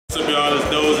To be honest,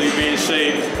 Dozy being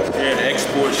shape here at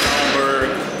XSport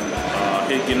Schaumburg,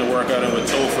 getting the workout in with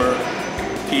Topher,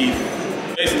 Keith.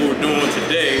 Basically what we're doing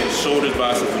today is shoulders,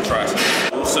 biceps, and triceps.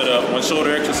 We'll set up one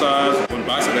shoulder exercise, one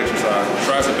bicep exercise, one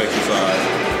tricep exercise,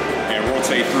 and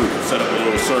rotate through, set up a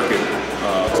little circuit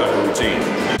type of routine.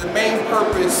 The main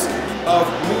purpose of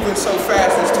moving so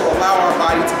fast is to allow our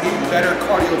body to get better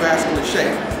cardiovascular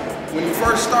shape. When you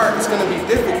first start, it's going to be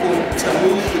difficult to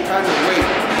move the kind of weight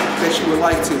that you would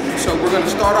like to. So we're going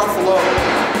to start off low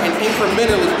and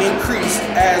incrementally increase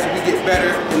as we get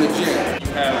better in the gym.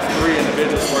 You have 3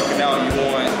 individuals working out.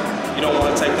 You don't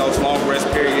want to take those long rest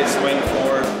periods waiting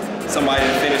for somebody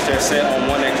to finish their set on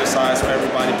one exercise so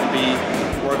everybody can be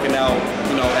working out,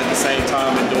 at the same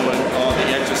time and doing all the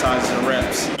exercises and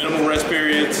reps. Minimal rest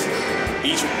periods.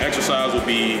 Each exercise will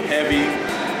be heavy,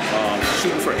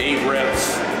 shooting for 8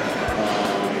 reps,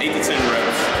 8 to 10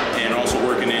 reps, and also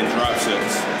working in drop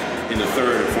sets in the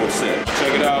 3rd and 4th set.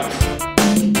 Check it out.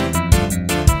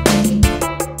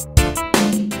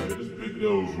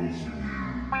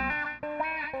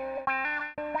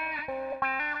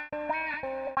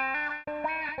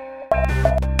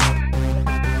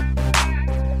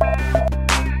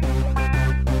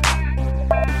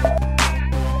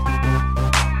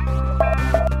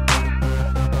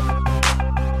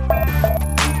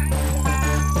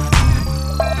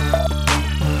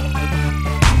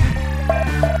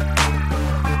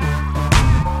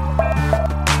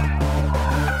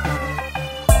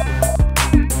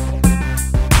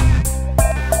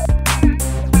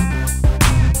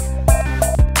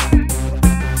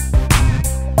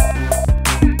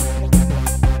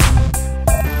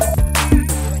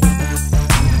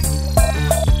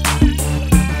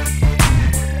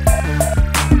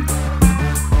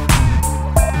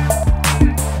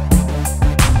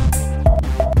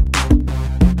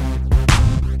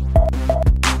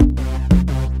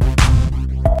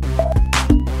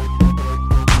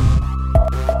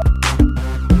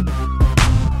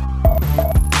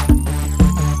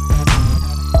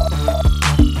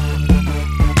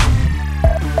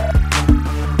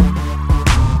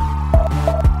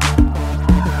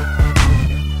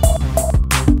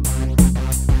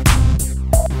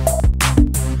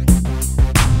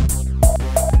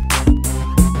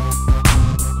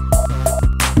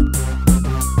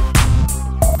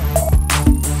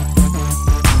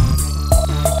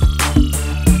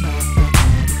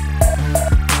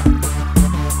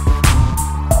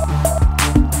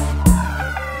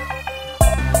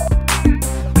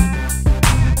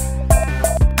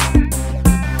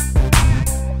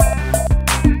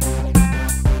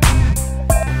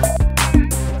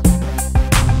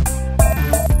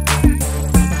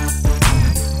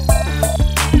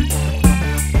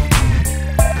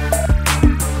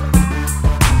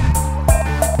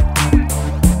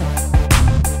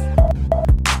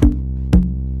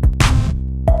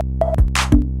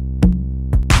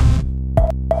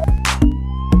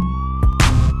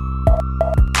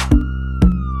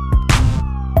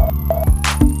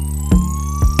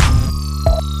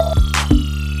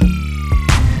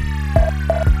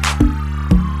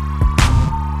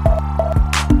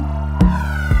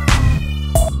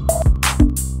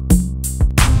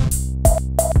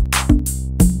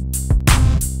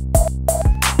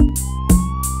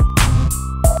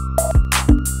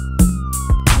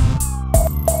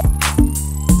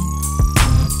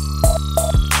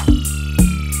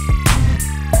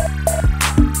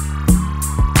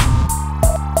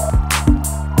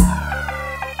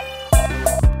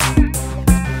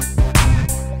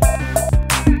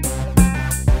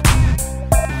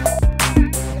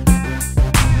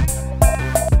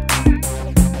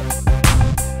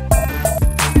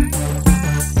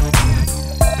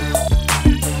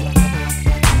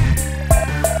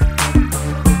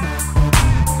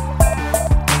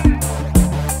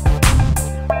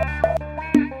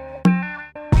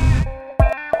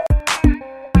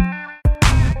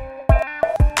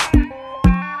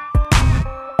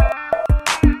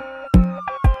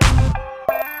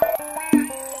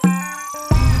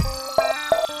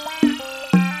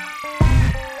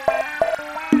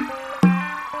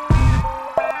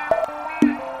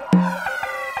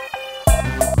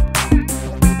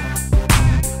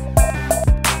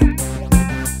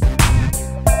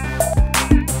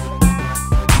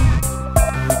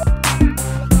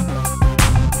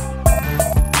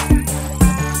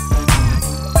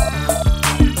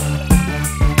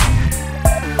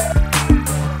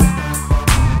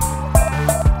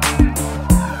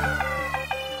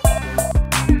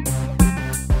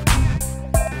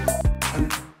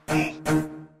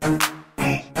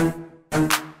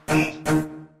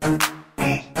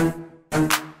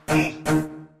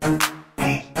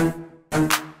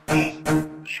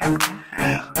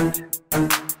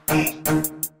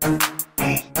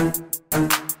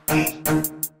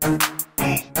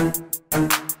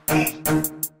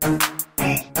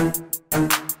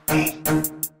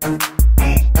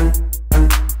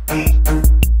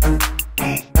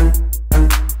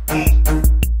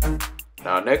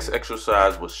 next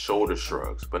exercise was shoulder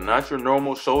shrugs, but not your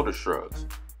normal shoulder shrugs.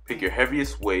 Pick your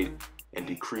heaviest weight and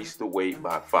decrease the weight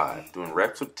by 5, doing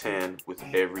reps of 10 with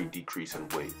every decrease in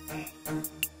weight.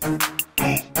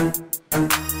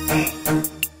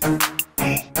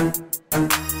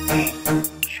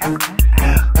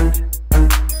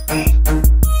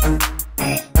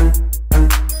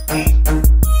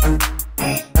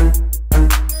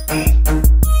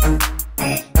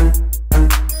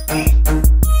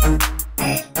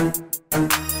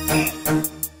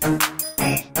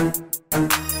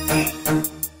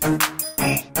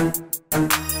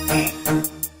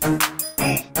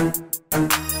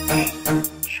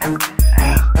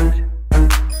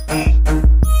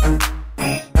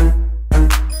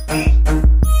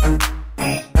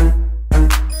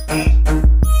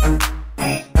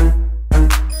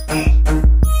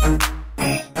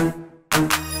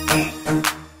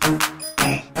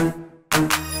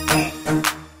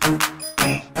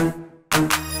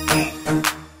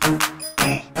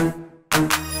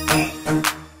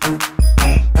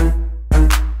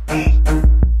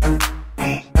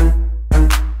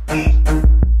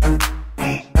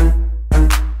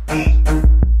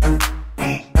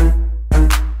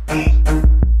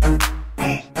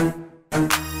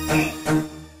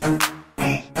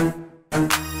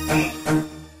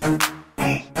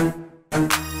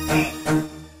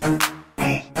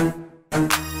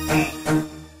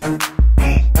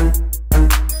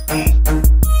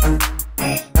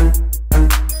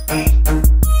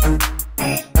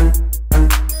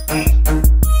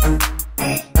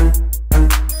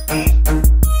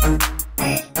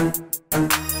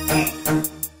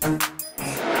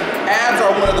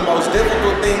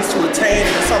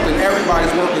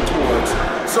 everybody's working towards.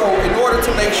 So in order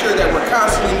to make sure that we're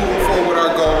constantly moving forward with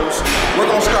our goals, we're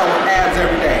going to start with abs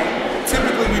every day.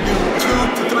 Typically we do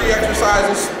 2 to 3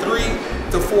 exercises,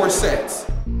 3 to 4 sets.